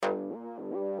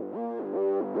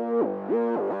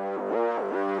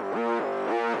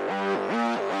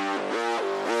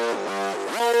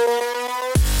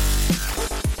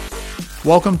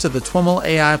Welcome to the TWIML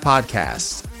AI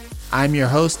Podcast. I'm your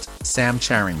host, Sam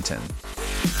Charrington.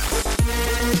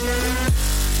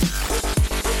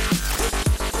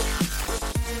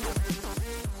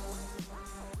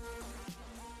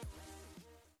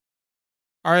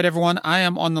 All right, everyone. I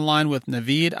am on the line with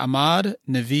Naveed Ahmad.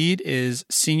 Naveed is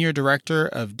Senior Director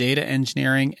of Data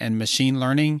Engineering and Machine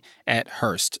Learning at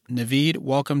Hearst. Naveed,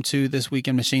 welcome to This Week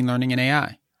in Machine Learning and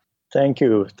AI. Thank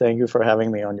you. Thank you for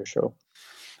having me on your show.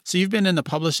 So you've been in the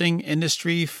publishing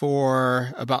industry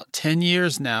for about 10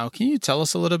 years now. Can you tell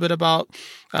us a little bit about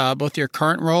both your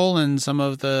current role and some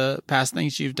of the past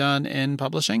things you've done in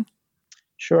publishing?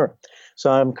 Sure. So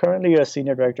I'm currently a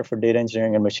Senior Director for Data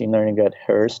Engineering and Machine Learning at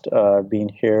Hearst. I've been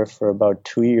here for about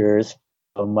 2 years.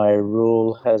 My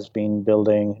role has been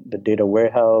building the data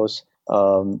warehouse,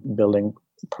 building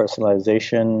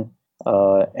personalization,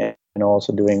 and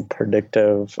also doing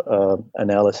predictive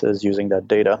analysis using that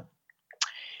data.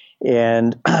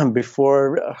 And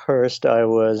before Hearst, I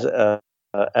was at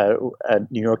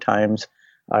New York Times.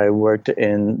 I worked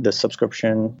in the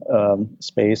subscription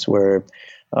space where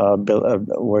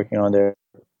working on their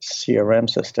CRM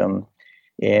system,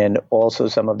 and also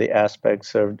some of the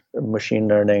aspects of machine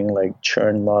learning like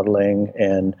churn modeling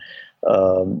and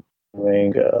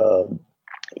doing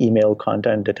email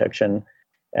content detection.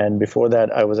 And before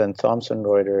that, I was in Thomson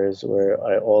Reuters, where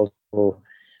I also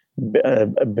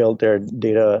built their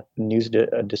data news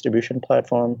distribution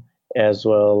platform, as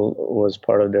well was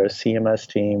part of their CMS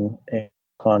team and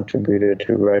contributed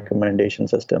to recommendation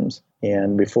systems.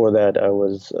 And before that, I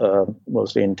was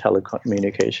mostly in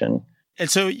telecommunication. And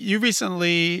so you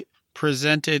recently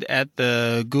presented at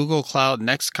the Google Cloud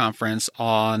Next conference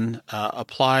on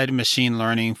applied machine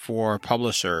learning for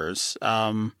publishers.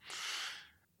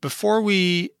 Before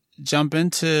we jump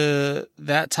into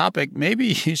that topic,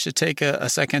 maybe you should take a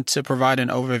second to provide an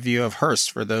overview of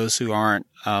Hearst for those who aren't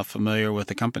familiar with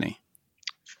the company.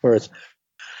 Of course.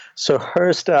 So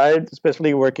Hearst, I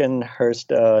especially work in Hearst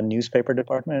newspaper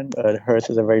department. Hearst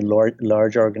is a very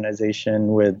large organization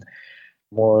with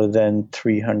more than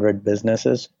 300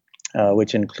 businesses,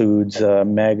 which includes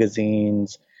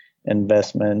magazines,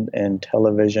 investment, and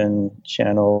television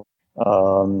channel.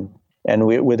 And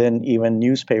within even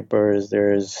newspapers,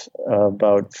 there's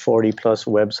about 40 plus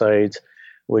websites,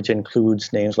 which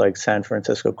includes names like San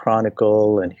Francisco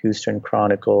Chronicle and Houston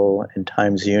Chronicle and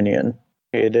Times Union.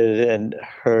 It is in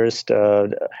Hearst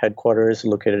headquarters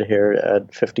located here at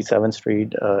 57th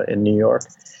Street in New York.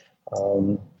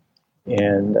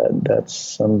 And that's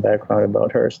some background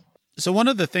about Hearst. So one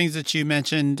of the things that you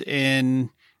mentioned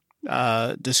in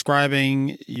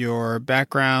describing your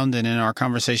background and in our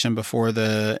conversation before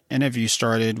the interview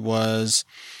started was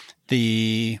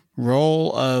the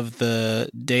role of the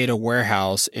data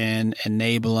warehouse in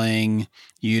enabling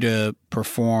you to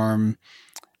perform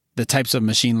the types of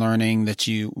machine learning that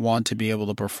you want to be able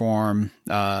to perform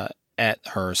at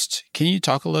Hearst. Can you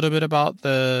talk a little bit about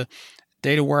the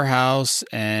data warehouse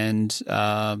and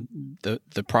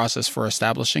the process for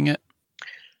establishing it?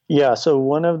 Yeah, so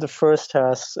one of the first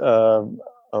tasks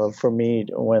for me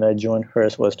when I joined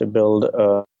Hearst was to build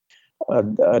a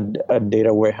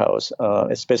data warehouse.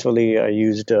 Especially, I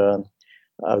used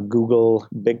Google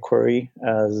BigQuery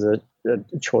as a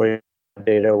choice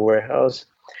data warehouse.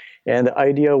 And the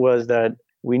idea was that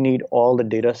we need all the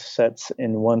data sets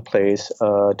in one place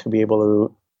to be able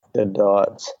to connect the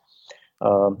dots,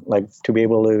 like to be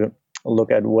able to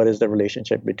look at what is the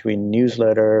relationship between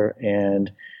newsletter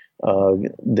and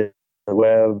the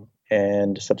web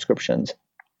and subscriptions.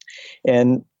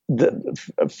 And the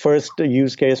first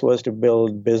use case was to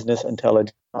build business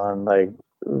intelligence on like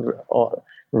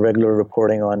regular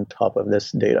reporting on top of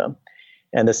this data.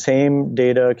 And the same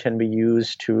data can be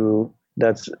used to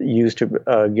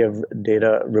give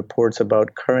data reports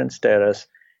about current status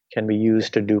can be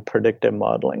used to do predictive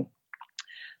modeling.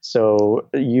 So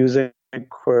using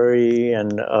query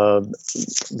and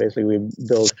basically we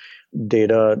build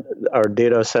data. Our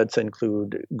data sets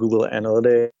include Google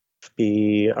Analytics,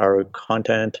 our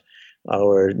content,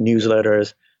 our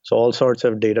newsletters. So all sorts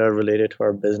of data related to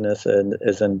our business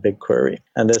is in BigQuery.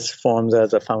 And this forms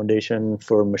as a foundation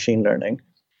for machine learning.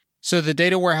 So the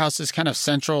data warehouse is kind of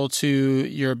central to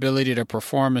your ability to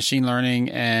perform machine learning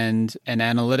and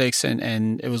analytics.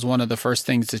 And it was one of the first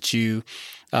things that you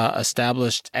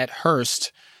established at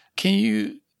Hearst. Can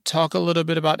you talk a little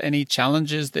bit about any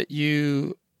challenges that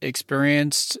you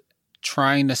experienced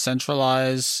trying to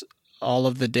centralize all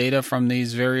of the data from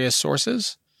these various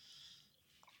sources?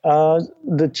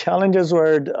 The challenges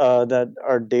were that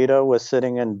our data was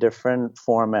sitting in different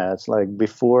formats. Like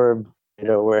before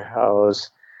data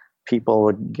warehouse, people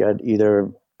would get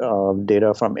either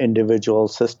data from individual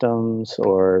systems,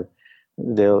 or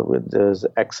there's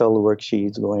Excel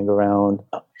worksheets going around.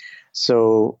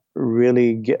 So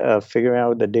really figuring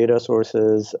out the data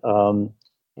sources,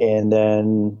 and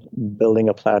then building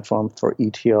a platform for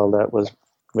ETL, that was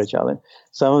very challenging.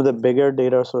 Some of the bigger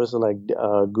data sources like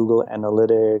Google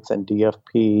Analytics and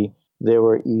DFP, they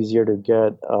were easier to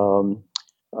get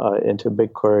into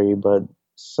BigQuery, but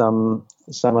some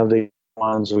of the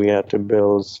ones we had to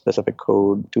build specific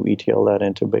code to ETL that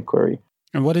into BigQuery.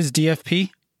 And what is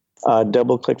DFP?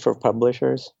 DoubleClick for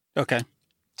publishers. Okay.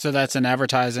 So that's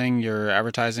your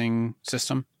advertising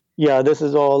system? Yeah, this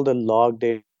is all the log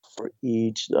data for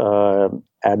each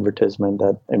advertisement,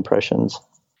 that impressions.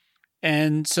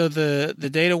 And so the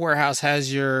data warehouse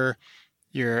has your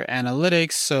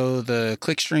analytics, so the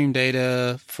clickstream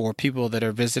data for people that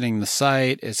are visiting the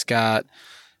site. It's got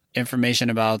information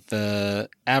about the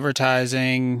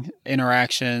advertising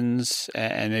interactions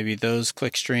and maybe those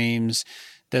click streams.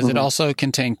 Does it also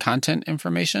contain content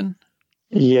information?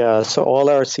 Yeah, so all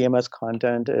our CMS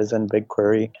content is in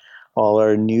BigQuery. All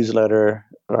our newsletter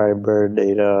subscriber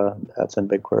data, that's in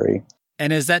BigQuery.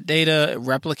 And is that data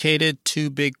replicated to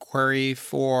BigQuery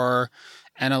for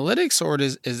analytics, or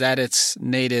is that its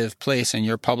native place and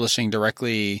you're publishing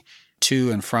directly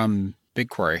to and from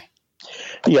BigQuery?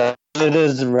 Yeah, it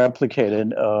is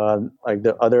replicated. Like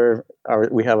the other,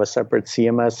 we have a separate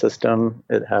CMS system.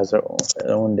 It has our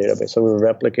own database, so we're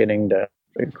replicating that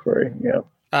BigQuery. Yeah,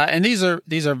 and these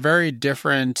are very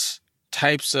different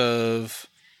types of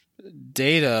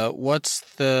data. What's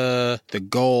the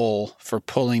goal for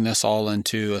pulling this all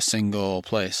into a single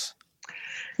place?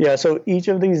 Yeah, so each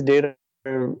of these data,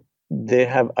 they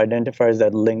have identifiers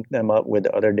that link them up with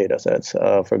other data sets.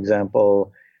 For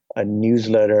example, a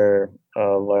newsletter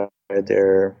via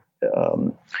their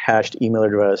hashed email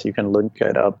address, you can link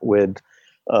it up with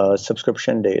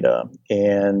subscription data.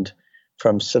 And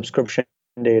from subscription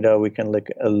data, we can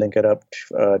link it up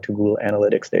to Google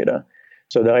Analytics data.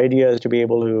 So the idea is to be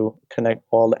able to connect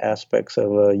all the aspects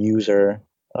of a user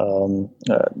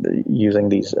using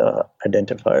these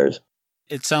identifiers.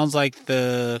 It sounds like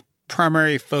the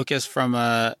primary focus from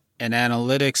an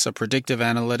analytics, a predictive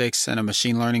analytics, and a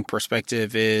machine learning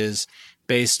perspective is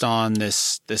based on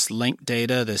this linked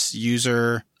data, this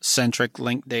user-centric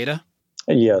linked data?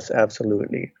 Yes,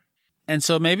 absolutely. And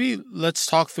so maybe let's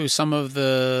talk through some of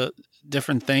the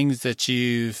different things that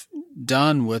you've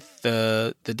done with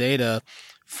the data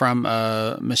from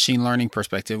a machine learning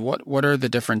perspective. What are the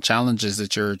different challenges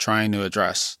that you're trying to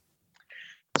address?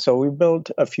 So we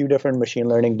built a few different machine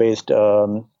learning based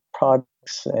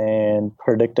products and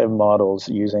predictive models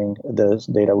using this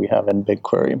data we have in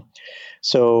BigQuery.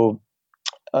 So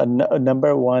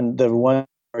number one, the one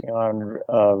we're working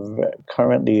on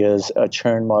currently is a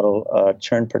churn model,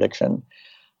 churn prediction.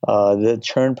 The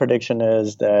churn prediction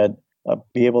is that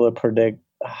be able to predict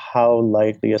how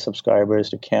likely a subscriber is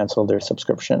to cancel their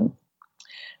subscription.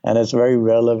 And it's very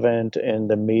relevant in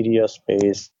the media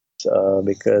space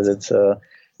because it's a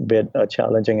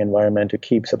challenging environment to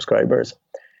keep subscribers.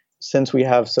 Since we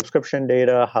have subscription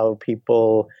data, how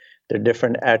people, their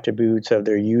different attributes of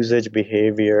their usage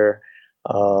behavior,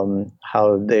 how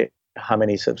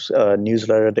many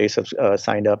newsletter they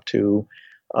signed up to,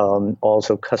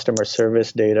 also customer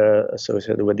service data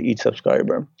associated with each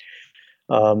subscriber.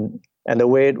 And the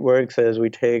way it works is we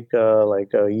take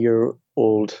like a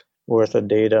year-old worth of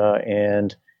data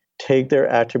and take their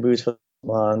attributes for the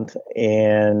month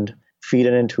and feed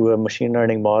it into a machine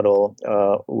learning model,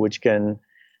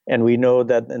 and we know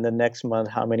that in the next month,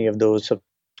 how many of those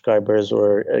subscribers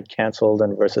were canceled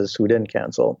and versus who didn't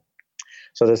cancel.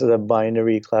 So this is a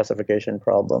binary classification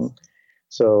problem.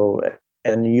 So,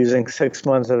 and using 6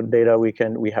 months of data,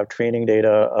 we have training data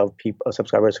of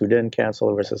subscribers who didn't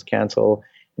cancel versus cancel,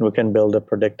 and we can build a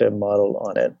predictive model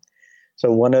on it.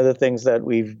 So one of the things that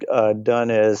we've done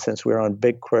is, since we're on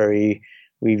BigQuery,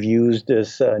 we've used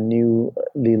this newly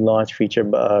launched feature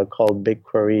called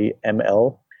BigQuery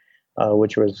ML,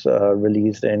 which was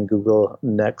released in Google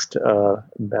Next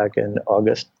back in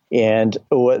August. And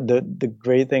the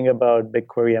great thing about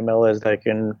BigQuery ML is that I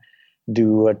can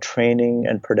do a training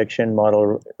and prediction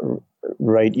model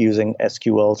right using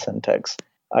SQL syntax,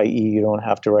 i.e. you don't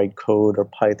have to write code or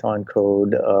Python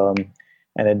code,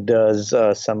 and it does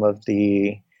some of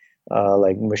the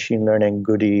like machine learning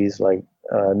goodies like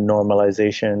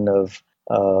normalization of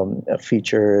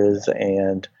features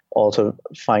and also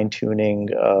fine-tuning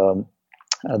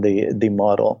the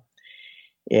model.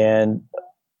 And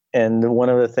one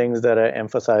of the things that I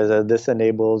emphasize is this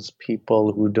enables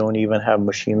people who don't even have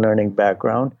machine learning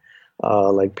background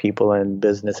like people in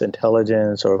business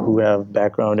intelligence or who have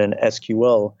background in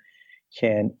SQL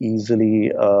can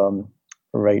easily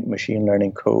write machine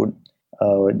learning code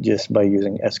just by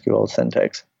using SQL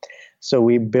syntax. So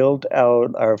we built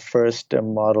out our first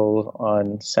model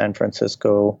on San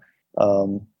Francisco,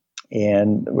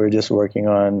 and we're just working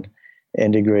on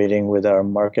integrating with our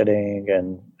marketing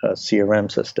and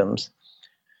CRM systems.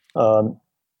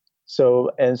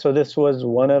 So this was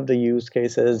one of the use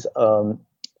cases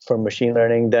for machine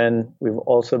learning. Then we've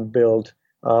also built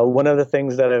one of the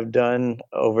things that I've done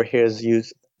over here is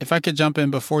use. If I could jump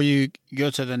in before you go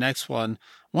to the next one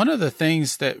of the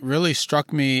things that really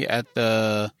struck me at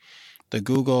the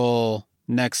Google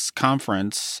Next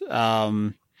conference,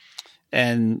 and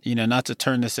not to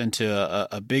turn this into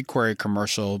a BigQuery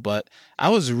commercial, but I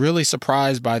was really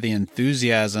surprised by the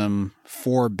enthusiasm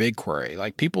for BigQuery.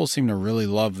 Like, people seem to really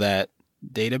love that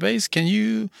database. Can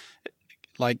you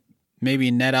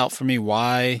maybe net out for me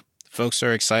why folks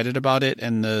are excited about it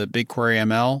and the BigQuery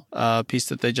ML piece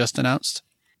that they just announced?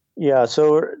 Yeah,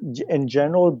 so in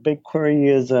general, BigQuery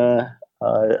is a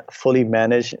fully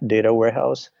managed data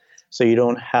warehouse. So you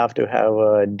don't have to have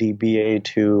a DBA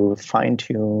to fine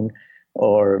tune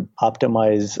or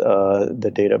optimize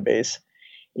the database.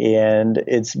 And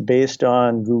it's based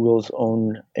on Google's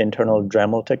own internal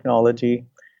Dremel technology.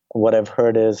 What I've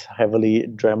heard is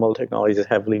Dremel technology is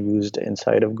heavily used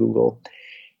inside of Google.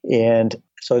 And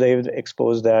so they've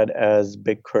exposed that as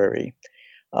BigQuery.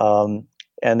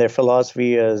 And their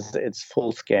philosophy is it's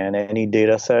full scan. Any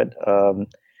data set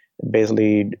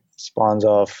basically spawns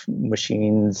off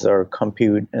machines or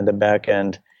compute in the back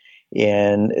end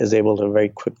and is able to very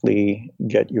quickly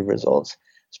get you results,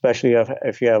 especially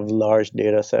if you have large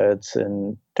data sets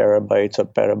in terabytes or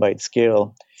petabyte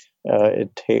scale.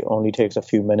 It only takes a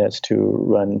few minutes to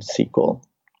run SQL.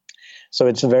 So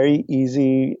it's very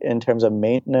easy in terms of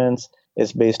maintenance.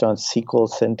 It's based on SQL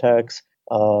syntax,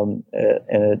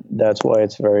 and that's why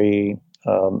it's very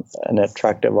an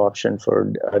attractive option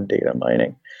for data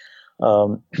mining.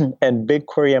 And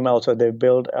BigQuery ML, so they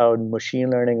built out machine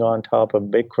learning on top of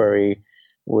BigQuery,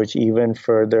 which even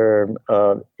further,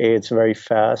 it's very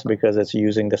fast because it's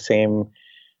using the same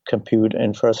compute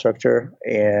infrastructure,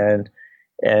 and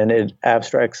it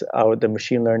abstracts out the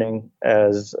machine learning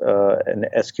as an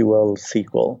SQL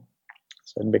SQL.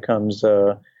 So it becomes,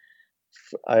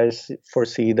 I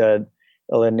foresee that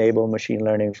it'll enable machine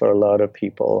learning for a lot of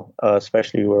people,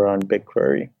 especially who are on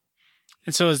BigQuery.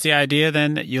 And so is the idea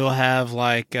then that you'll have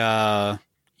where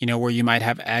you might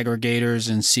have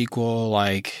aggregators in SQL,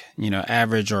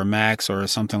 average or max or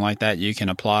something like that, you can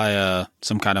apply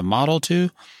some kind of model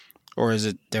to, or is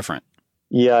it different?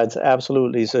 Yeah, it's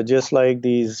absolutely. So just like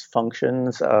these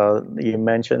functions you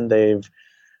mentioned, they've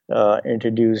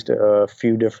introduced a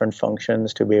few different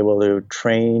functions to be able to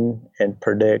train and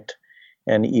predict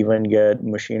and even get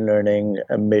machine learning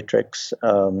metrics,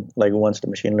 like once the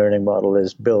machine learning model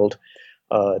is built,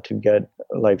 to get,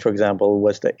 for example,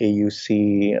 what's the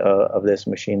AUC of this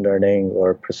machine learning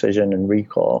or precision and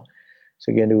recall.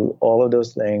 So you can do all of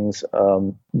those things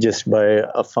just by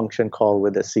a function call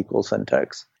with a SQL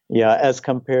syntax. Yeah, as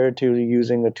compared to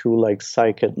using a tool like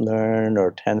scikit-learn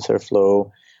or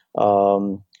TensorFlow,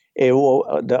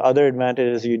 the other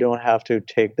advantage is you don't have to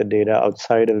take the data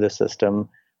outside of the system.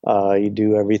 You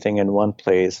do everything in one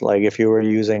place. Like if you were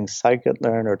using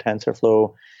scikit-learn or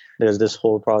TensorFlow, there's this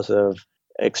whole process of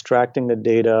extracting the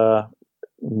data,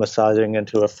 massaging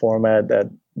into a format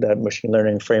that machine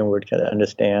learning framework can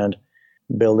understand,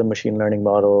 build a machine learning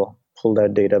model, pull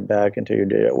that data back into your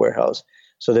data warehouse.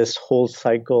 So this whole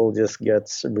cycle just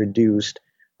gets reduced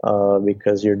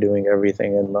because you're doing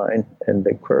everything in line in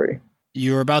BigQuery.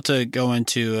 You were about to go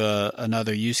into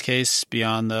another use case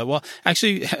beyond back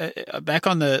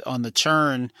on the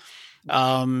churn.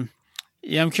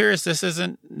 Yeah, I'm curious. This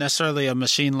isn't necessarily a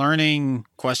machine learning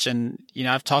question.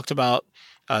 I've talked about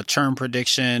churn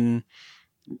prediction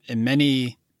in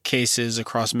many cases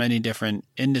across many different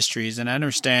industries, and I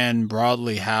understand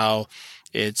broadly how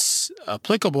it's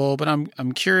applicable. But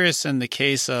I'm curious in the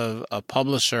case of a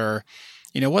publisher,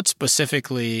 what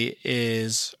specifically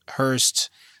is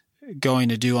Hearst going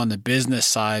to do on the business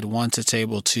side once it's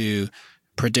able to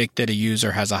predict that a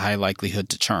user has a high likelihood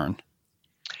to churn?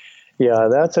 Yeah,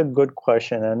 that's a good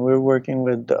question. And we're working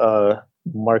with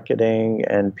marketing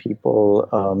and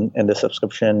people in the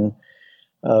subscription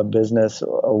business.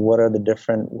 What are the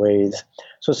different ways?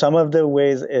 So some of the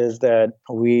ways is that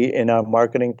in our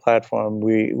marketing platform,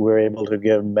 we're able to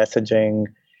give messaging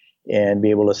and be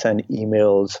able to send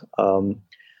emails.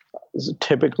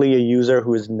 Typically, a user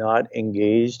who is not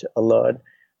engaged a lot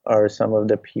are some of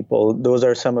the people. Those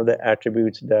are some of the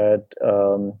attributes that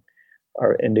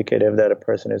are indicative that a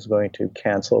person is going to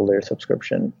cancel their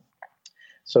subscription.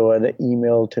 So an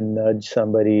email to nudge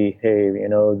somebody, hey,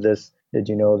 did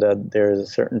you know that there's a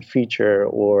certain feature,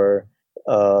 or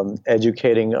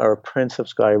educating our print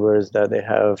subscribers that they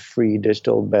have free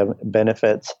digital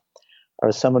benefits,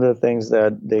 are some of the things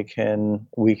that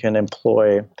we can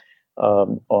employ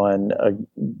on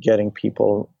getting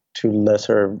people to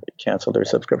lesser cancel their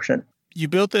subscription. You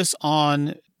built this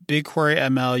on BigQuery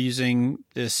ML using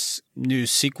this new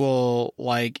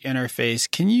SQL-like interface.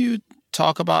 Can you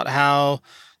talk about how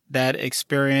that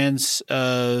experience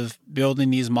of building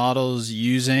these models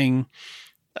using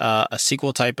a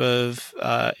SQL type of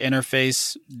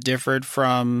interface differed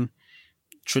from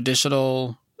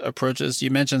traditional approaches? You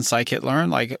mentioned scikit-learn.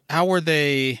 Like, how were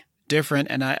they different?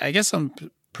 And I guess I'm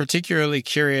particularly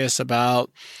curious about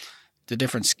the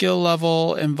different skill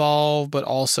level involved, but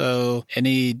also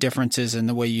any differences in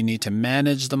the way you need to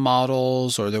manage the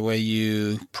models or the way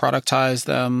you productize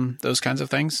them, those kinds of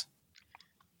things?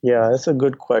 Yeah, that's a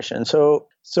good question. So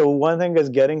one thing is,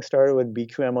 getting started with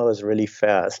BQML is really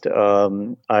fast.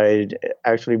 I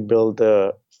actually built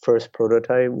the first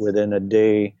prototype within a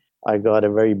day. I got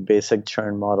a very basic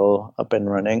churn model up and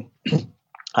running.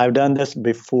 I've done this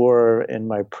before in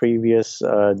my previous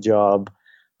job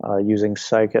using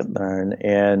scikit-learn,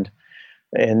 and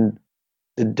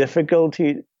the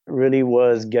difficulty really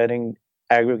was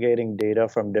aggregating data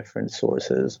from different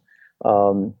sources.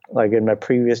 Like in my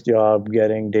previous job,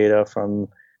 getting data from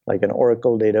like an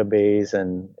Oracle database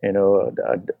and a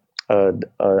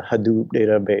Hadoop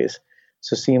database.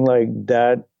 So it seemed like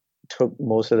that took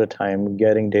most of the time,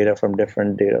 getting data from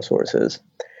different data sources.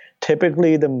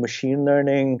 Typically, the machine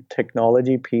learning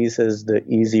technology piece is the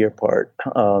easier part,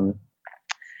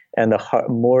 and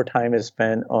more time is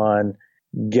spent on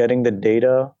getting the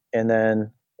data and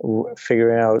then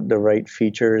figuring out the right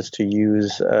features to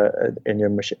use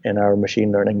in our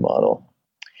machine learning model.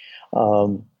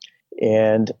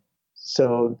 And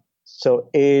so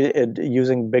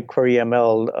using BigQuery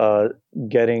ML,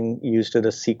 getting used to the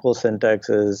SQL syntax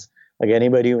is like,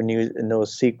 anybody who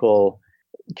knows SQL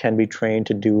can be trained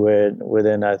to do it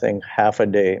within, I think, half a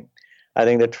day. I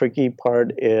think the tricky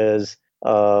part is,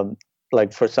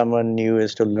 like for someone new,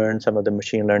 is to learn some of the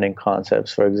machine learning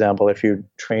concepts. For example, if you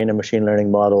train a machine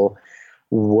learning model,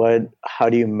 how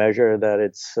do you measure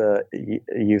that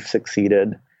you've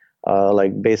succeeded?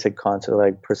 Like basic concepts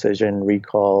like precision,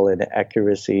 recall, and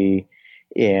accuracy,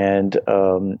 and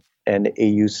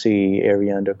AUC,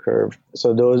 area under curve.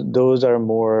 So those are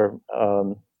more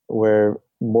where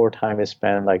more time is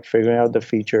spent, like figuring out the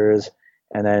features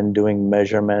and then doing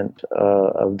measurement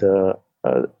of the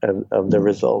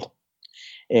result.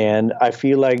 And I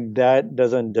feel like that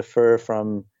doesn't differ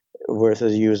from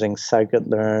versus using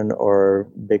scikit-learn or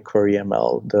BigQuery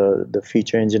ML, the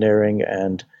feature engineering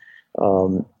and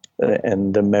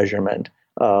the measurement.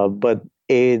 But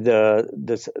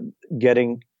this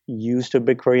getting used to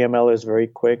BigQuery ML is very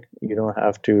quick. You don't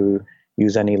have to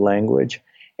use any language.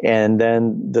 And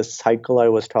then the cycle I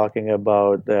was talking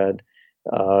about, that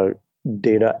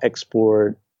data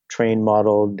export, train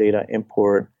model, data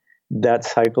import, that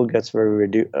cycle gets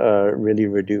really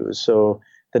reduced. So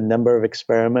the number of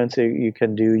experiments you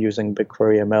can do using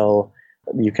BigQuery ML,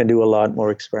 you can do a lot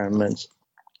more experiments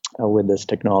with this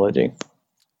technology.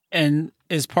 And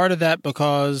is part of that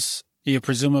because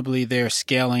presumably they're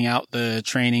scaling out the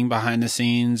training behind the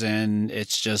scenes and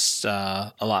it's just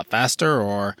a lot faster,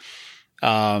 or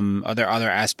are there other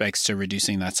aspects to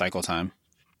reducing that cycle time?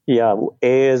 Yeah,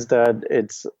 A is that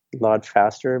it's a lot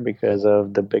faster because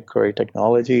of the BigQuery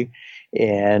technology.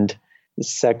 And the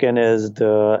second is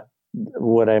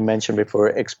what I mentioned before,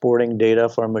 exporting data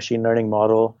for a machine learning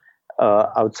model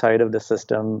outside of the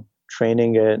system,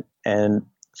 training it, and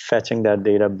fetching that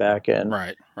data back in.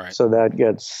 Right. So that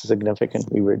gets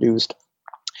significantly reduced.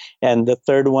 And the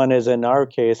third one is, in our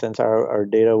case, since our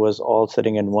data was all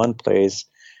sitting in one place,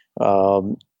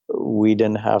 we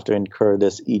didn't have to incur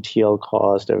this ETL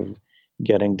cost of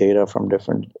getting data from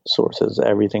different sources.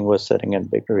 Everything was sitting in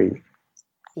BigQuery.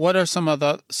 What are some of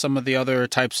the other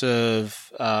types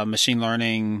of machine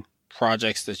learning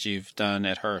projects that you've done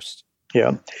at Hearst?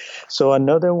 Yeah. So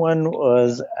another one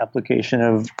was application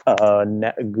of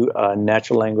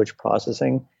natural language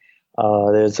processing.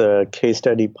 There's a case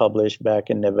study published back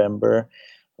in November.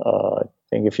 I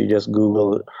think if you just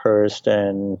Google Hearst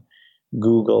and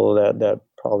Google, that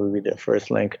probably be the first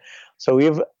link. So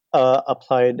we've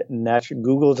applied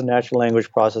Google's natural language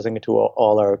processing to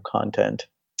all our content.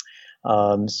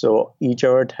 So each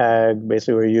of our tag,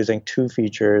 basically we're using two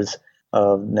features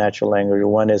of natural language.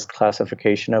 One is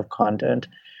classification of content,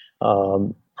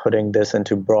 putting this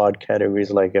into broad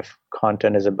categories, like if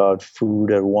content is about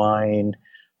food or wine,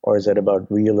 or is it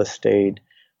about real estate?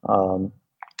 Um,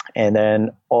 and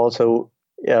then also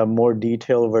a more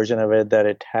detailed version of it that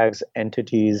it tags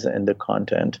entities in the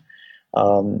content.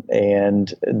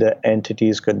 And the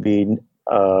entities could be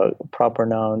proper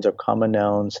nouns or common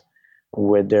nouns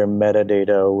with their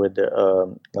metadata, with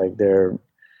like their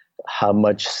how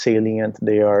much salient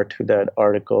they are to that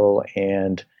article,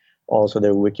 and also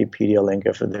their Wikipedia link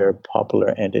if they're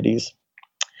popular entities.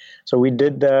 So we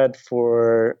did that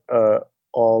for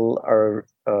all our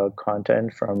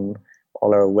content from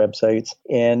all our websites,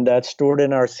 and that's stored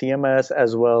in our CMS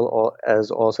as well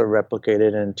as also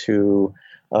replicated into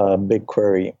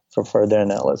BigQuery for further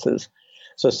analysis.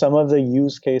 So some of the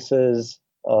use cases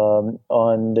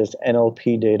on this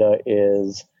NLP data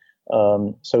is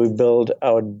so we build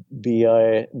out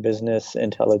BI, business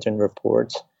intelligent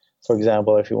reports. For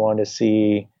example, if you want to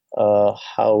see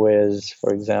how is,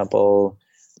 for example,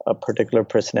 a particular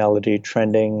personality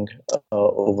trending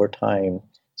over time.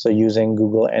 So using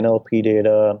Google NLP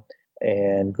data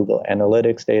and Google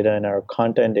Analytics data and our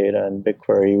content data and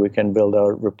BigQuery, we can build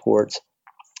out reports.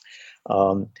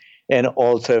 And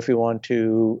also, if you want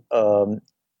to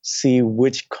see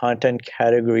which content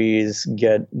categories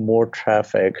get more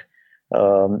traffic,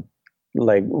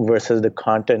 like versus the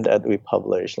content that we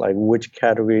publish, like which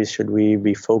categories should we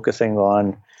be focusing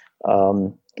on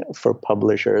for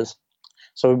publishers.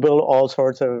 So we build all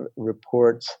sorts of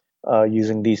reports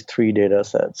using these three data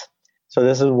sets. So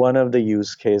this is one of the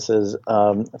use cases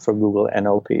for Google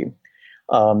NLP.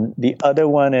 The other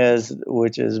one is,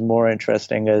 which is more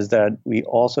interesting, is that we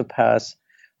also pass,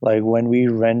 like when we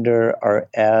render our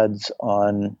ads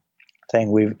on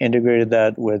thing, we've integrated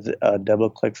that with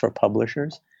DoubleClick for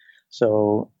publishers.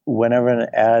 So whenever an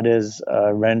ad is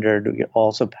rendered, we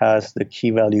also pass the key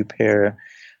value pair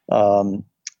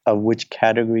of which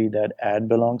category that ad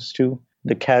belongs to,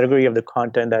 the category of the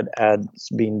content that ad's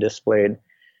being displayed.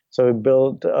 So we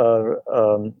built,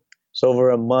 so over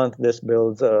a month, this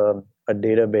builds a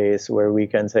database where we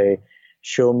can say,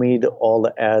 show me all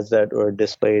the ads that were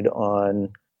displayed on,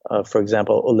 for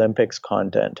example, Olympics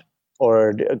content,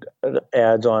 or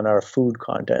ads on our food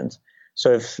content.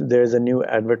 So if there's a new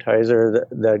advertiser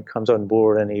that comes on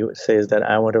board and he says that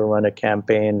I want to run a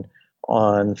campaign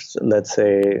on, let's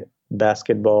say,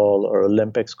 basketball or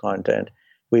Olympics content,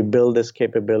 we build this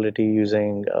capability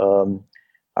using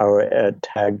our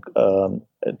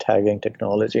tagging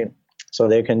technology. So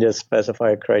they can just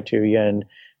specify criteria and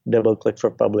DoubleClick for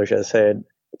publishers, said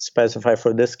specify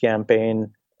for this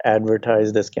campaign,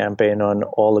 advertise this campaign on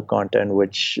all the content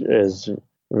which is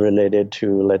related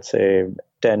to, let's say,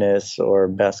 tennis or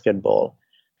basketball.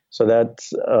 So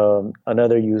that's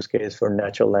another use case for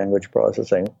natural language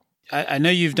processing. I know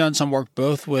you've done some work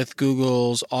both with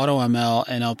Google's AutoML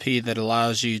NLP that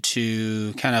allows you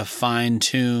to kind of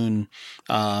fine-tune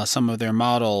some of their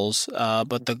models,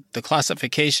 but the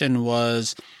classification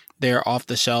was their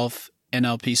off-the-shelf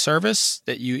NLP service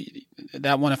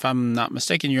that one, if I'm not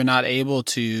mistaken, you're not able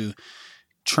to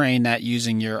train that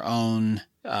using your own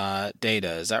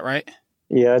data. Is that right?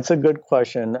 Yeah, it's a good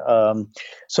question.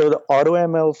 So the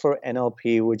AutoML for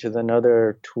NLP, which is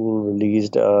another tool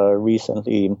released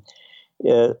recently,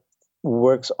 it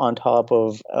works on top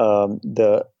of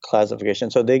the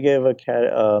classification. So they gave a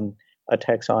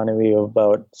taxonomy of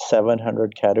about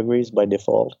 700 categories by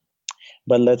default.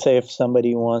 But let's say if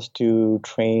somebody wants to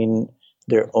train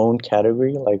their own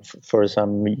category, like for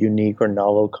some unique or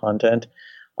novel content,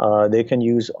 they can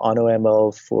use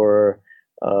AutoML for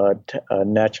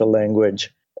natural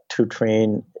language to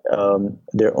train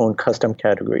their own custom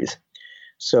categories.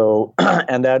 So,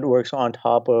 and that works on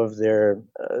top of the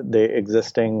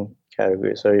existing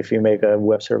category. So if you make a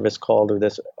web service call to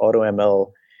this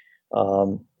AutoML,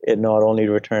 it not only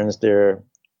returns their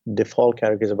default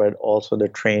categories, but also the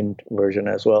trained version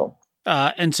as well.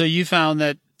 And so you found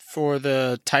that for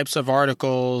the types of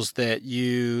articles that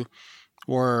you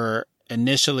were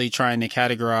initially trying to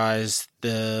categorize,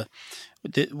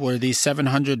 were these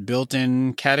 700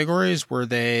 built-in categories? Were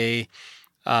they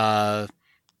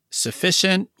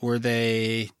sufficient?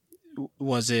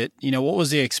 Was it, what was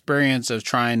the experience of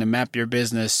trying to map your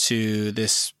business to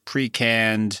this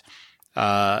pre-canned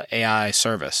AI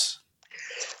service?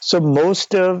 So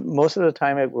most of the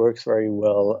time it works very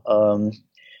well.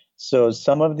 So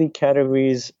some of the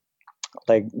categories,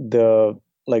 like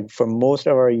for most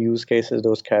of our use cases,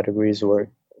 those categories work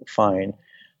fine.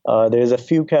 There's a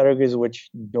few categories which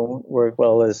don't work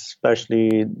well,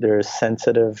 especially there's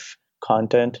sensitive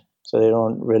content, so they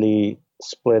don't really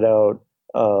split out.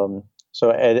 So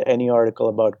any article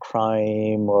about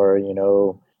crime or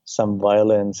some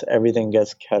violence, everything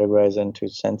gets categorized into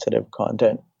sensitive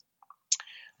content.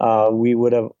 We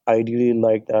would have ideally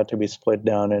liked that to be split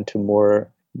down into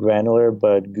more granular,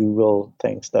 but Google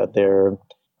thinks that there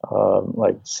are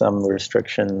like some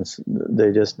restrictions.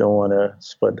 They just don't want to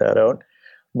split that out.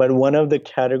 But one of the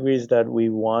categories that we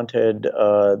wanted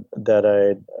that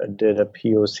I did a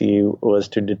POC was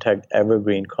to detect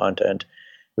evergreen content,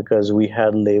 because we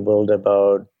had labeled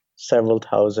about several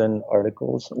thousand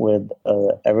articles with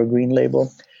evergreen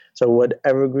label. So what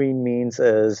evergreen means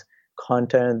is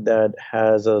content that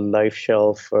has a life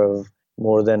shelf of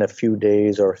more than a few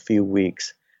days or a few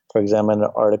weeks. For example, an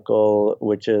article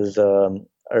which is a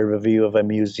review of a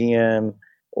museum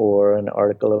or an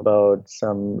article about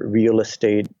some real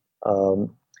estate.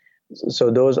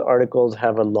 So those articles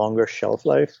have a longer shelf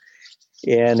life.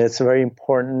 And it's very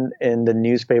important in the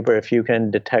newspaper if you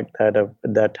can detect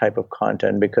that type of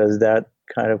content, because that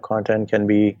kind of content can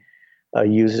be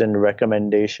used in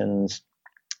recommendations.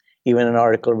 Even an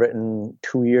article written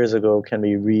 2 years ago can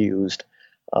be reused,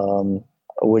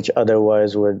 which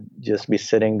otherwise would just be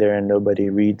sitting there and nobody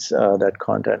reads that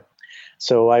content.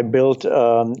 So I built,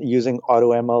 using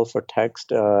AutoML for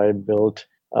text, I built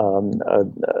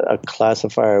a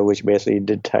classifier which basically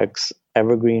detects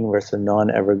evergreen versus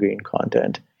non-evergreen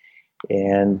content.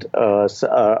 And so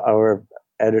our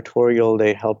editorial,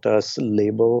 they helped us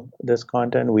label this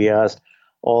content. We asked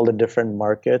all the different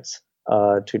markets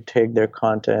to take their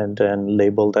content and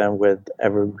label them with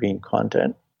evergreen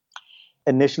content.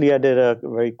 Initially, I did a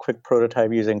very quick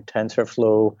prototype using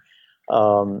TensorFlow.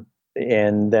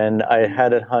 And then I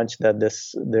had a hunch that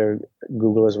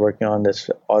Google was working on this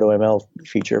AutoML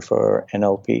feature for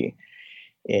NLP.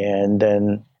 And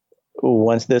then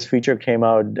once this feature came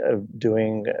out,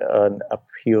 doing a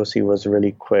POC was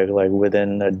really quick. Like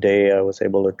within a day, I was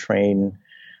able to train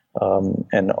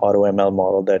an AutoML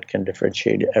model that can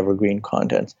differentiate evergreen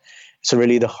content. So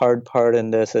really the hard part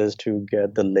in this is to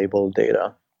get the label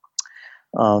data.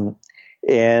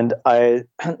 And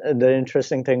the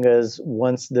interesting thing is,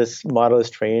 once this model is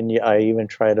trained, I even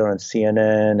tried it on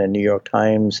CNN and New York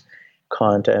Times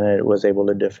content, and it was able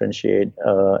to differentiate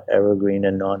evergreen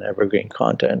and non-evergreen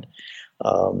content.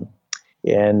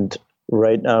 And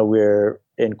right now we're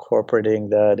incorporating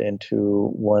that into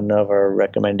one of our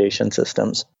recommendation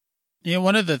systems. Yeah,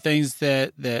 one of the things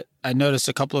that I noticed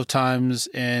a couple of times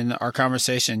in our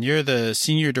conversation, you're the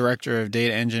senior director of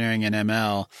data engineering and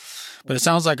ML, but it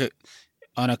sounds like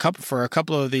for a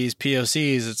couple of these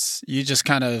POCs, you just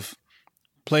kind of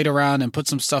played around and put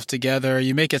some stuff together.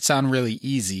 You make it sound really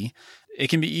easy. It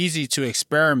can be easy to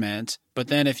experiment, but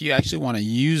then if you actually want to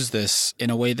use this in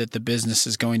a way that the business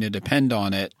is going to depend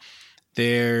on it,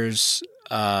 there's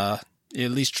at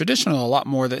least traditional, a lot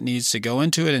more that needs to go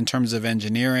into it in terms of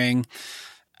engineering.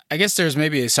 I guess there's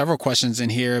maybe several questions in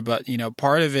here, but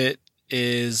part of it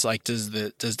is like, does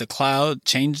the cloud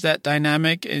change that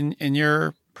dynamic in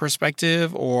your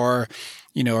perspective, or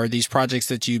are these projects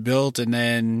that you built and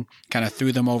then kind of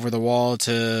threw them over the wall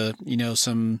to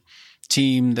some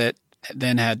team that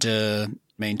then had to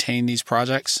maintain these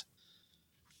projects?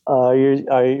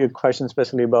 Your question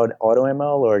specifically about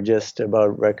AutoML or just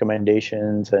about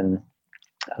recommendations and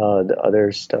the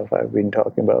other stuff I've been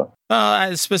talking about?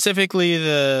 Specifically,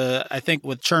 I think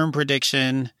with churn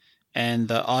prediction and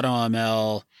the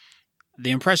AutoML,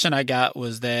 the impression I got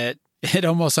was that it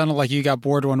almost sounded like you got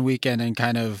bored one weekend and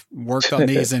kind of worked on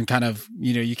these and kind of,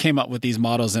 you came up with these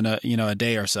models in a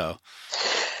day or so.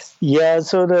 Yeah,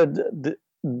 so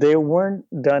they weren't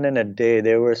done in a day.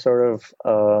 They were sort of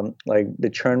like the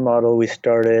churn model we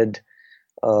started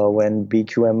when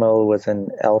BQML was in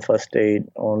alpha state,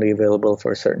 only available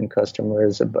for certain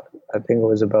customers. I think it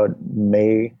was about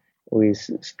May we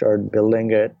started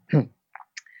building it.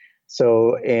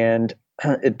 So, and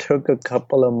it took a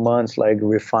couple of months, like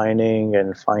refining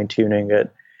and fine tuning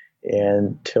it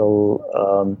until,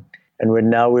 and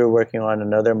we're working on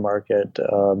another market,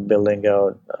 building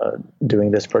out,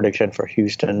 doing this prediction for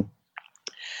Houston.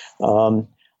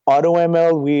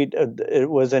 AutoML, it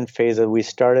was in phases. We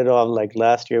started off like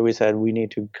last year. We said we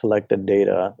need to collect the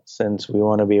data since we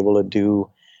want to be able to do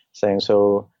things.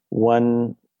 So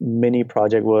one mini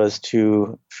project was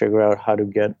to figure out how to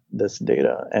get this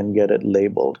data and get it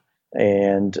labeled.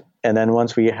 And then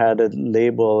once we had it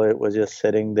labeled, it was just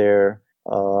sitting there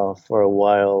for a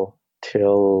while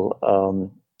till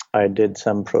I did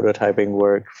some prototyping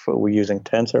work we're using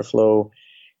TensorFlow.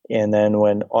 And then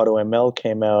when AutoML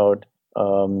came out,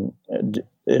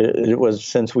 it was,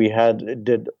 since we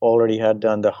already had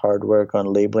done the hard work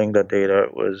on labeling the data,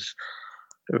 it was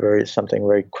something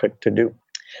very quick to do.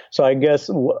 So I guess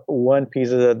one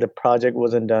piece of the project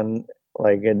wasn't done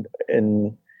like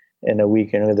in in a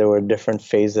week. There were different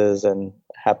phases and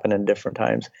happen at different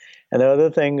times. And the other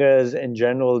thing is, in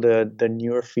general, the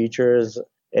newer features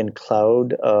in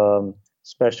cloud,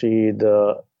 especially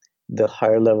the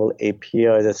higher level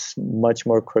APIs, it's much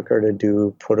more quicker to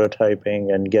do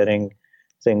prototyping and getting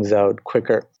things out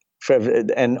quicker.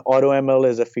 And AutoML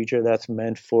is a feature that's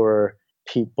meant for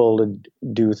people to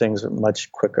do things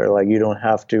much quicker. Like you don't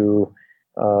have to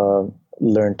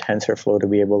learn TensorFlow to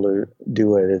be able to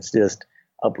do it. It's just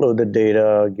upload the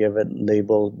data, give it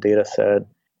labeled data set,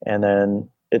 and then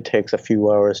it takes a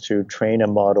few hours to train a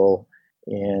model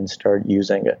and start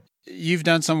using it. You've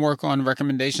done some work on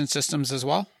recommendation systems as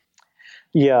well?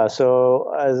 Yeah.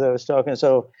 So as I was talking,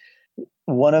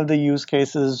 one of the use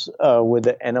cases with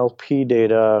the NLP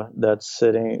data that's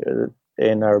sitting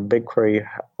in our BigQuery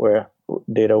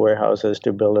data warehouse is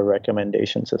to build a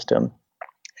recommendation system.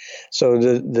 So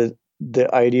the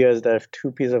idea is that if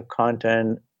two pieces of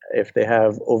content, if they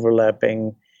have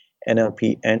overlapping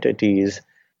NLP entities,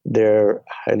 they're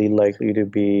highly likely to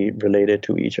be related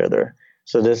to each other.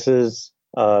 So this is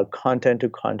content to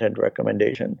content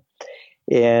recommendation.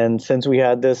 And since we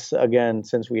had this in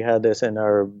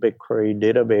our BigQuery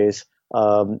database,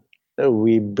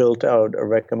 we built out a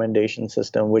recommendation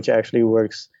system which actually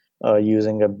works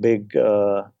using a big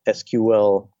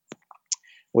SQL,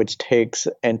 which takes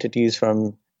entities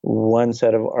from one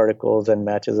set of articles and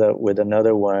matches up with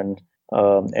another one,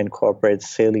 incorporates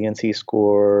saliency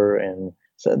score, and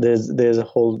so there's a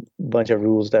whole bunch of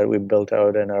rules that we built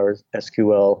out in our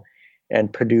SQL,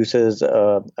 and produces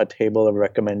a table of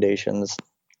recommendations.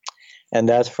 And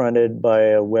that's fronted by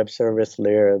a web service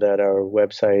layer that our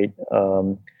website,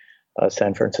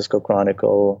 San Francisco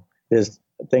Chronicle, there's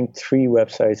I think 3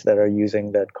 websites that are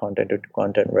using that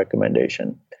content-to-content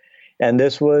recommendation. And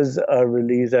this was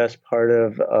released as part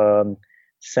of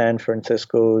San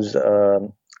Francisco's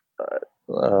user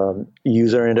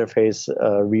interface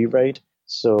rewrite.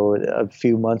 So a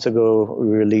few months ago, we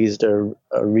released a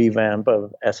revamp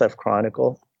of SF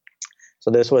Chronicle.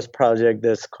 So this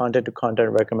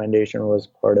content-to-content recommendation was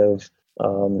part of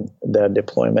that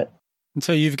deployment. And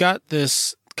so you've got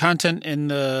this content in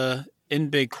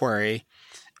BigQuery,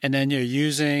 and then you're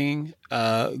using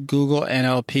Google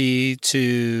NLP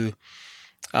to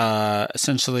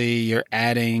essentially you're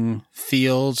adding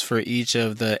fields for each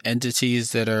of the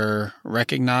entities that are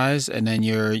recognized, and then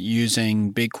you're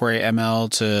using BigQuery ML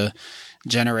to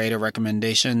generate a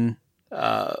recommendation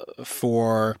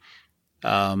from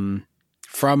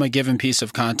a given piece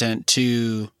of content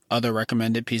to other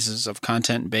recommended pieces of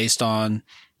content based on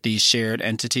these shared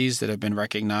entities that have been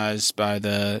recognized by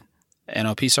the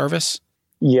NLP service?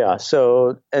 Yeah.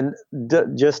 So, and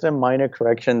just a minor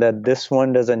correction that this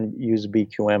one doesn't use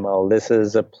BQML. This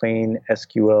is a plain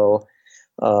SQL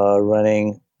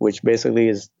running, which basically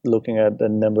is looking at the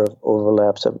number of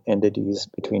overlaps of entities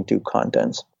between two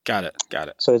contents. Got it.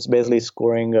 So it's basically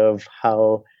scoring of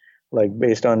how, like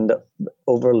based on the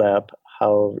overlap,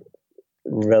 how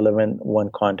relevant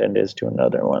one content is to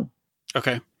another one.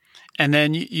 Okay. And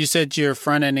then you said you're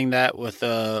front-ending that with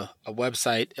a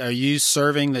website. Are you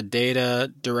serving the data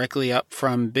directly up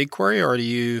from BigQuery, or do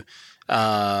you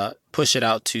push it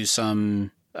out to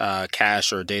some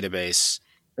cache or database?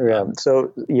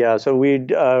 So we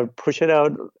push it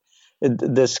out.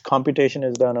 This computation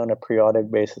is done on a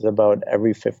periodic basis, about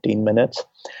every 15 minutes.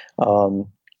 And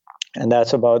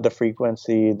that's about the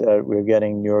frequency that we're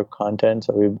getting newer content.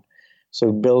 So we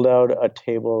build out a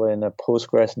table in a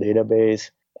Postgres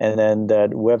database. And then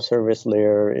that web service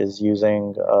layer is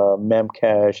using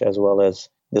Memcache as well as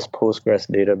this Postgres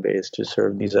database to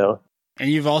serve these out. And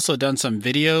you've also done some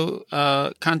video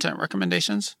content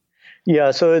recommendations? Yeah,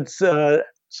 so it's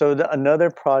another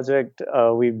project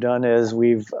we've done is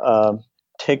we've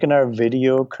taken our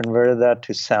video, converted that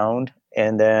to sound,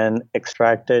 and then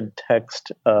extracted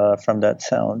text from that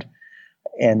sound,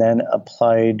 and then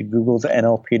applied Google's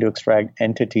NLP to extract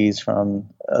entities from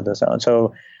the sound.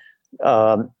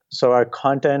 So our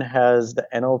content has the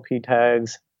NLP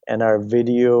tags, and our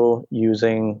video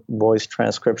using voice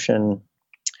transcription,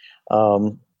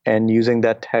 and using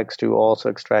that text to also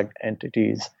extract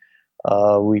entities.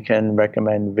 We can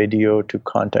recommend video to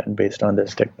content based on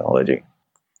this technology.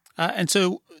 And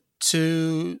so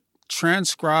to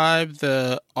transcribe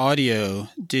the audio,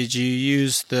 did you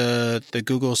use the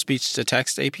Google Speech to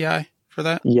Text API for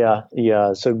that? Yeah.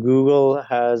 So Google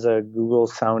has a Google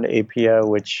Sound API,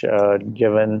 which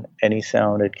given any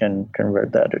sound, it can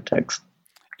convert that to text.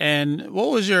 And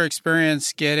what was your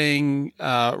experience getting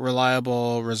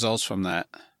reliable results from that?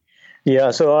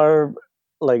 Yeah, so our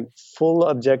full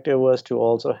objective was to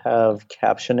also have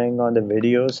captioning on the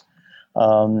videos.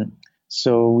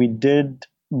 So we did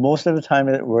most of the time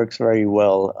it works very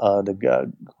well,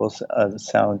 the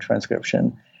sound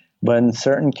transcription. But in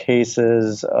certain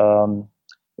cases,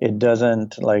 it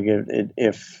doesn't.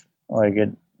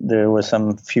 There was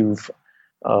some few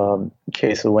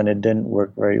cases when it didn't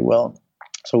work very well.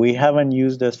 So we haven't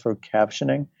used this for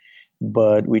captioning,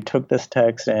 but we took this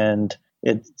text and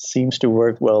it seems to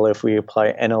work well if we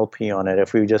apply NLP on it.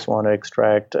 If we just want to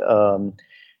extract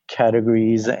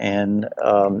categories and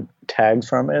tags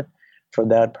from it, for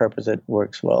that purpose, it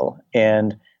works well.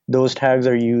 And those tags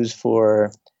are used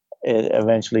for it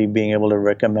eventually being able to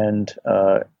recommend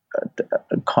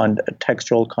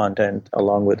textual content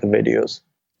along with the videos.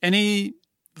 Any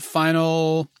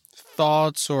final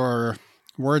thoughts or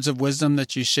words of wisdom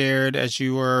that you shared as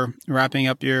you were wrapping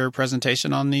up your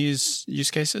presentation on these use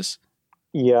cases?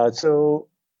 Yeah, so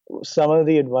some of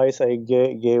the advice I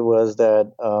gave was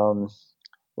that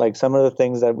some of the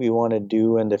things that we want to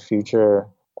do in the future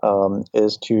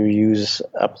is to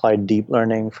apply deep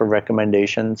learning for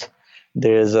recommendations.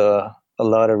 There's a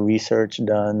lot of research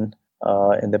done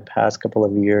in the past couple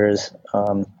of years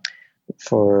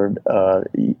for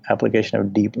application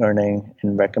of deep learning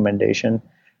in recommendation.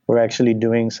 We're actually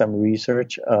doing some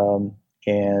research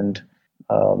and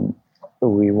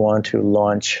we want to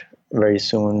launch very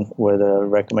soon with a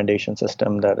recommendation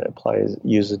system that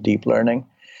uses deep learning.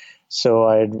 So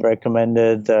I'd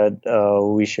recommended that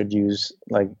we should use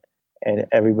and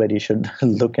everybody should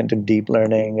look into deep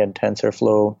learning and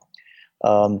TensorFlow.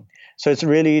 So it's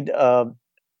really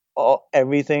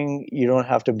everything. You don't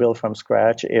have to build from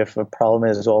scratch. If a problem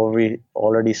is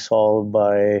already solved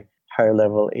by higher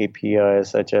level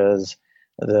APIs such as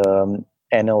the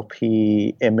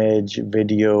NLP, image,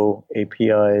 video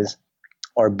APIs,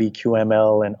 or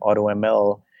BQML and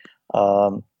AutoML,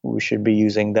 we should be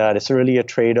using that. It's really a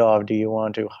trade-off. Do you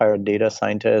want to hire a data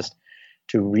scientist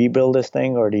to rebuild this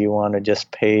thing, or do you want to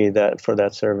just pay for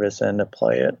that service and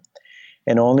apply it?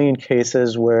 And only in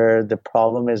cases where the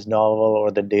problem is novel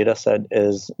or the data set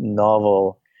is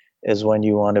novel is when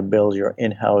you want to build your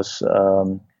in-house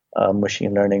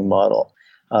machine learning model.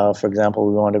 For example,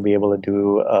 we want to be able to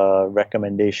do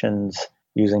recommendations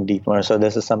using deep learning. So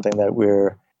this is something that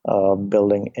we're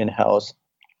building in-house.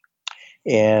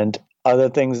 And other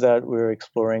things that we're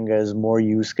exploring is more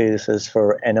use cases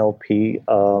for NLP.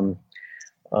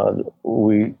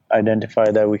 We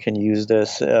identified that we can use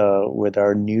this with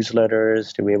our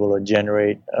newsletters to be able to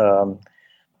generate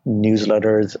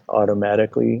newsletters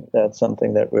automatically. That's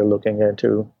something that we're looking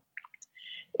into.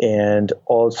 And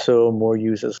also more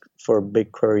uses for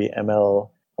BigQuery ML.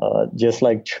 Just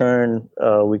like churn,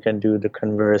 we can do the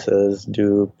converses,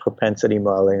 do propensity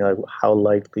modeling, like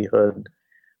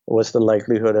what's the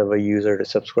likelihood of a user to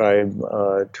subscribe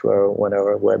to one of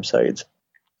our websites.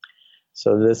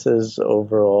 So this is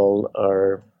overall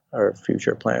our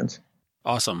future plans.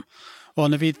 Awesome. Well,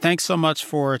 Naveed, thanks so much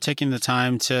for taking the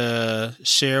time to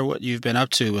share what you've been up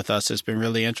to with us. It's been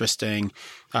really interesting,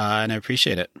 and I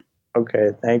appreciate it.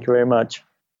 Okay, thank you very much.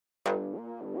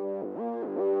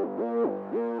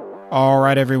 All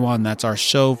right, everyone, that's our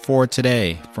show for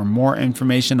today. For more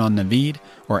information on Naveed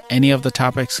or any of the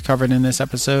topics covered in this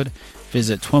episode,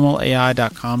 visit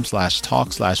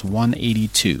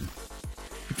twimlai.com/talk/182.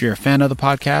 If you're a fan of the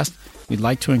podcast, we'd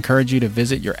like to encourage you to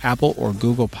visit your Apple or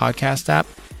Google Podcast app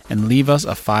and leave us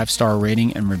a 5-star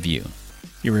rating and review.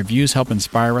 Your reviews help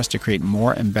inspire us to create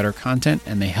more and better content,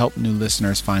 and they help new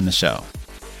listeners find the show.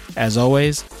 As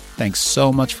always, thanks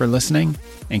so much for listening,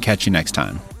 and catch you next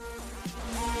time.